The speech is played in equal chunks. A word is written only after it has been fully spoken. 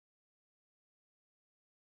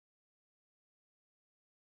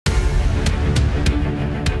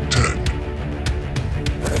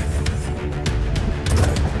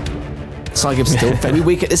Tiger still very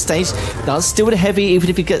weak at this stage. Does still the heavy, even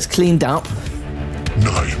if he gets cleaned up.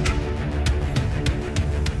 9.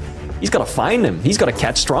 He's got to find him. He's got to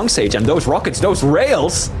catch Strong Sage. And those rockets, those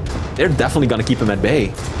rails, they're definitely going to keep him at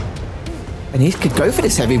bay. And he could go for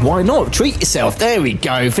this heavy. Why not? Treat yourself. There we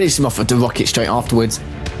go. Finish him off with the rocket straight afterwards.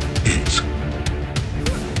 8.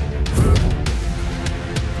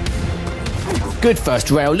 Good first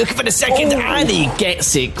rail. Looking for the second. And he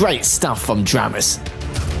gets it. Great stuff from Dramus.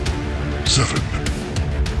 7.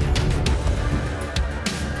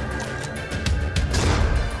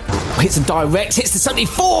 Hits a direct. Hits the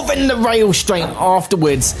 74th and the rail straight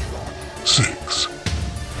afterwards. 6.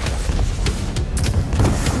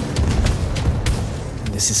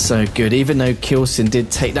 This is so good. Even though Kilson did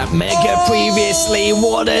take that mega previously.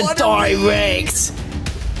 What a direct.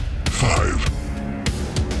 5.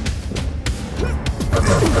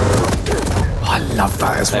 I love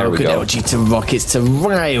that as well. Good LG to rockets to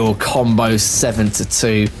rail combo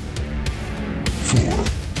 7-2. 4.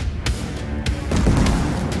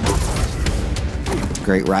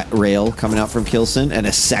 Great rail coming out from Kilson. And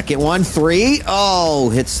a second one. 3. Oh,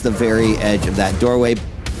 hits the very edge of that doorway.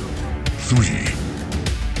 3.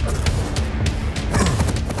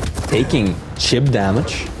 Taking chip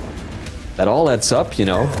damage. That all adds up, you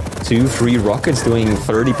know. 2, 3 rockets doing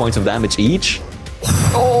 30 points of damage each.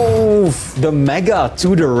 Oh, the Mega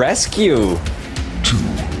to the rescue. 2.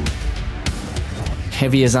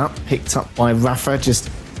 Heavy is up, picked up by Rafa, just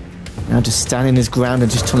standing his ground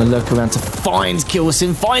and just trying to lurk around to find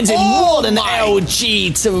Kilson. Finds him. What an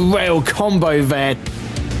LG to rail combo there.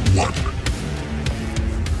 1.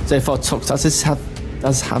 So far, Tox does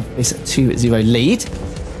have this 2-0 lead.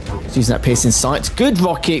 He's using that piercing sight. Good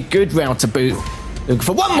rocket, good rail to boot. Looking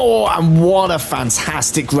for one more, and what a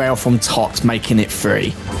fantastic rail from Tox, making it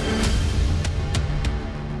 3.